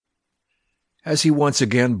As he once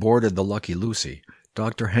again boarded the Lucky Lucy,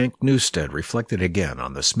 Dr. Hank Newstead reflected again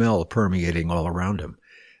on the smell permeating all around him.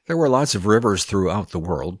 There were lots of rivers throughout the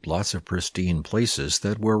world, lots of pristine places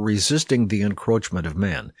that were resisting the encroachment of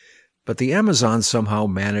man, but the Amazon somehow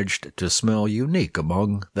managed to smell unique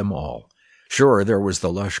among them all. Sure, there was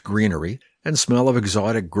the lush greenery and smell of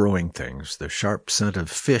exotic growing things, the sharp scent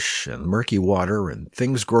of fish and murky water and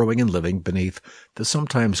things growing and living beneath the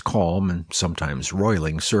sometimes calm and sometimes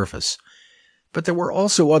roiling surface. But there were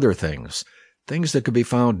also other things that could be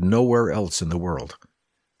found nowhere else in the world.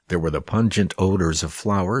 There were the pungent odors of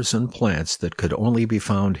flowers and plants that could only be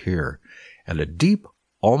found here, and a deep,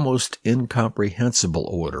 almost incomprehensible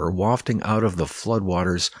odor wafting out of the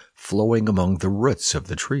floodwaters flowing among the roots of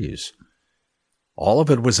the trees. All of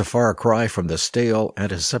it was a far cry from the stale,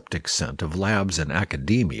 antiseptic scent of labs and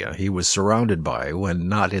academia he was surrounded by when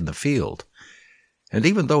not in the field. And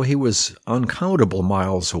even though he was uncountable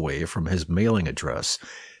miles away from his mailing address,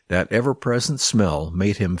 that ever-present smell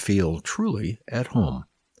made him feel truly at home.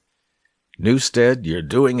 "Newstead, you're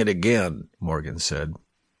doing it again," Morgan said.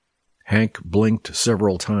 Hank blinked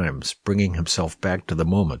several times, bringing himself back to the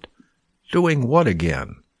moment. Doing what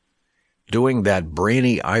again? "Doing that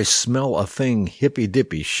brainy, I smell a thing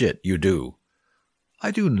hippy-dippy shit you do."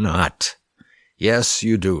 "I do not." "Yes,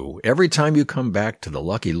 you do. Every time you come back to the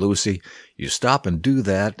Lucky Lucy, you stop and do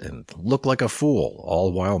that and look like a fool,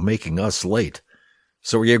 all while making us late.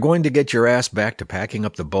 So are you going to get your ass back to packing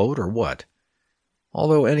up the boat, or what?"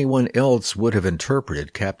 Although anyone else would have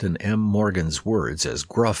interpreted Captain M. Morgan's words as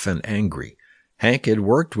gruff and angry, Hank had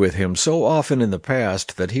worked with him so often in the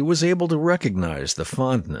past that he was able to recognize the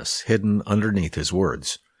fondness hidden underneath his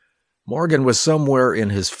words. Morgan was somewhere in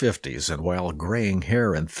his 50s, and while graying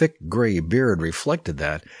hair and thick gray beard reflected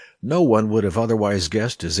that, no one would have otherwise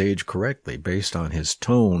guessed his age correctly based on his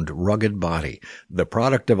toned, rugged body, the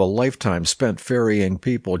product of a lifetime spent ferrying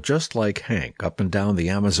people just like Hank up and down the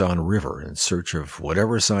Amazon River in search of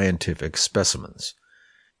whatever scientific specimens.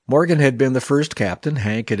 Morgan had been the first captain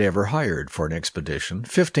Hank had ever hired for an expedition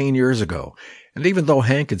 15 years ago, and even though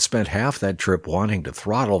Hank had spent half that trip wanting to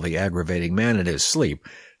throttle the aggravating man in his sleep,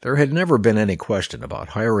 there had never been any question about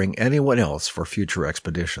hiring anyone else for future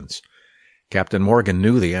expeditions. Captain Morgan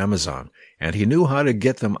knew the Amazon, and he knew how to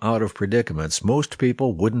get them out of predicaments most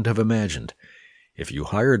people wouldn't have imagined. If you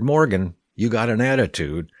hired Morgan, you got an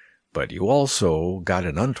attitude, but you also got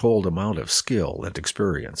an untold amount of skill and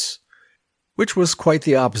experience. Which was quite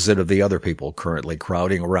the opposite of the other people currently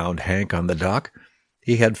crowding around Hank on the dock.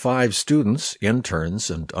 He had 5 students, interns,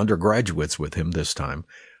 and undergraduates with him this time,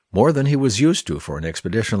 more than he was used to for an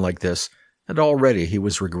expedition like this, and already he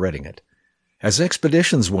was regretting it. As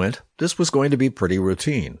expeditions went, this was going to be pretty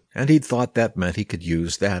routine, and he'd thought that meant he could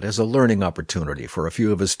use that as a learning opportunity for a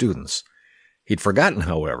few of his students. He'd forgotten,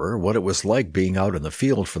 however, what it was like being out in the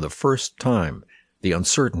field for the first time, the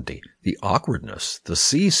uncertainty, the awkwardness, the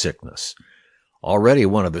seasickness. Already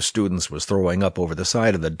one of the students was throwing up over the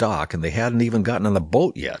side of the dock, and they hadn't even gotten on the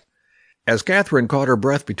boat yet. As Catherine caught her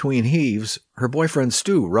breath between heaves, her boyfriend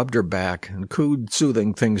Stu rubbed her back and cooed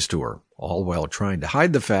soothing things to her, all while trying to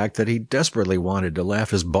hide the fact that he desperately wanted to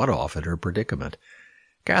laugh his butt off at her predicament.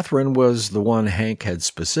 Catherine was the one Hank had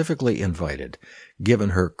specifically invited, given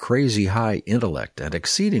her crazy high intellect and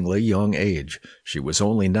exceedingly young age. She was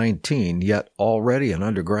only 19, yet already an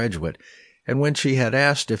undergraduate, and when she had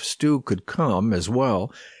asked if Stu could come as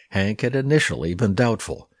well, Hank had initially been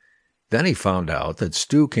doubtful. Then he found out that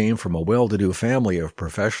Stu came from a well-to-do family of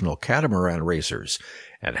professional catamaran racers,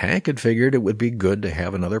 and Hank had figured it would be good to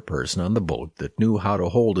have another person on the boat that knew how to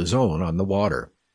hold his own on the water.